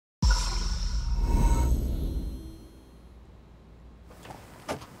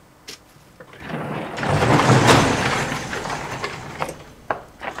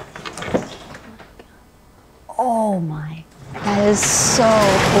my, that is so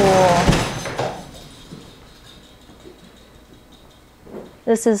cool.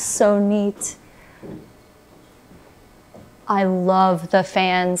 This is so neat. I love the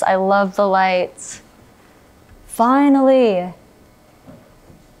fans. I love the lights. Finally.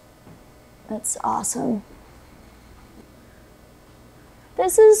 That's awesome.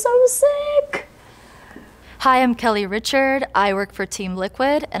 This is so sick. Hi, I'm Kelly Richard. I work for Team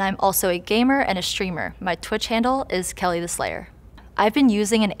Liquid, and I'm also a gamer and a streamer. My Twitch handle is Kelly the Slayer. I've been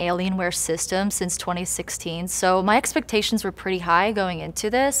using an Alienware system since 2016, so my expectations were pretty high going into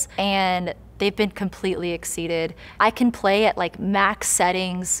this, and they've been completely exceeded. I can play at like max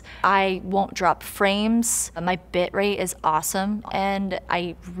settings. I won't drop frames. My bitrate is awesome, and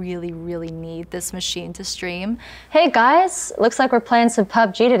I really, really need this machine to stream. Hey guys, looks like we're playing some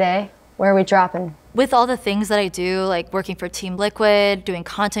PUBG today. Where are we dropping? With all the things that I do, like working for Team Liquid, doing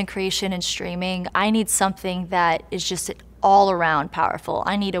content creation and streaming, I need something that is just all around powerful.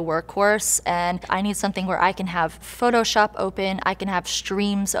 I need a workhorse, and I need something where I can have Photoshop open, I can have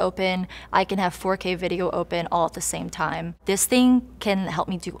streams open, I can have 4K video open all at the same time. This thing can help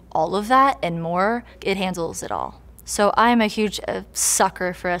me do all of that and more. It handles it all. So I'm a huge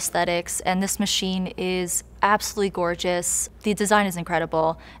sucker for aesthetics, and this machine is absolutely gorgeous. The design is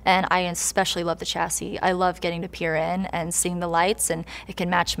incredible, and I especially love the chassis. I love getting to peer in and seeing the lights, and it can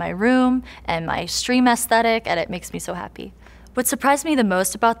match my room and my stream aesthetic, and it makes me so happy. What surprised me the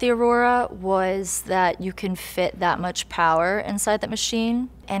most about the Aurora was that you can fit that much power inside that machine,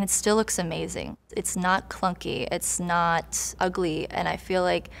 and it still looks amazing. It's not clunky, it's not ugly, and I feel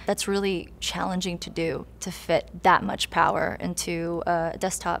like that's really challenging to do, to fit that much power into a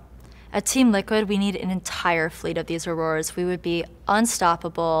desktop. At Team Liquid, we need an entire fleet of these Auroras. We would be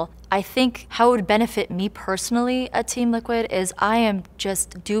unstoppable. I think how it would benefit me personally at Team Liquid is I am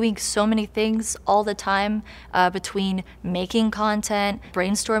just doing so many things all the time between making content,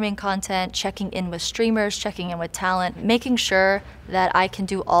 brainstorming content, checking in with streamers, checking in with talent, making sure that I can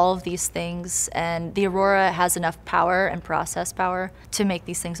do all of these things, and the Aurora has enough power and process power to make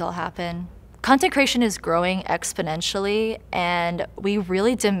these things all happen. Content creation is growing exponentially, and we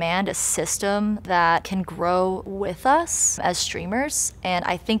really demand a system that can grow with us as streamers. And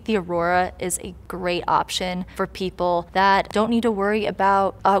I think the Aurora is a great option for people that don't need to worry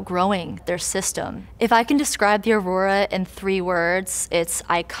about outgrowing their system. If I can describe the Aurora in 3 words, it's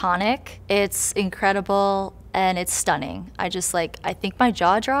iconic, it's incredible, and it's stunning. I think my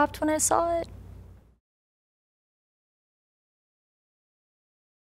jaw dropped when I saw it.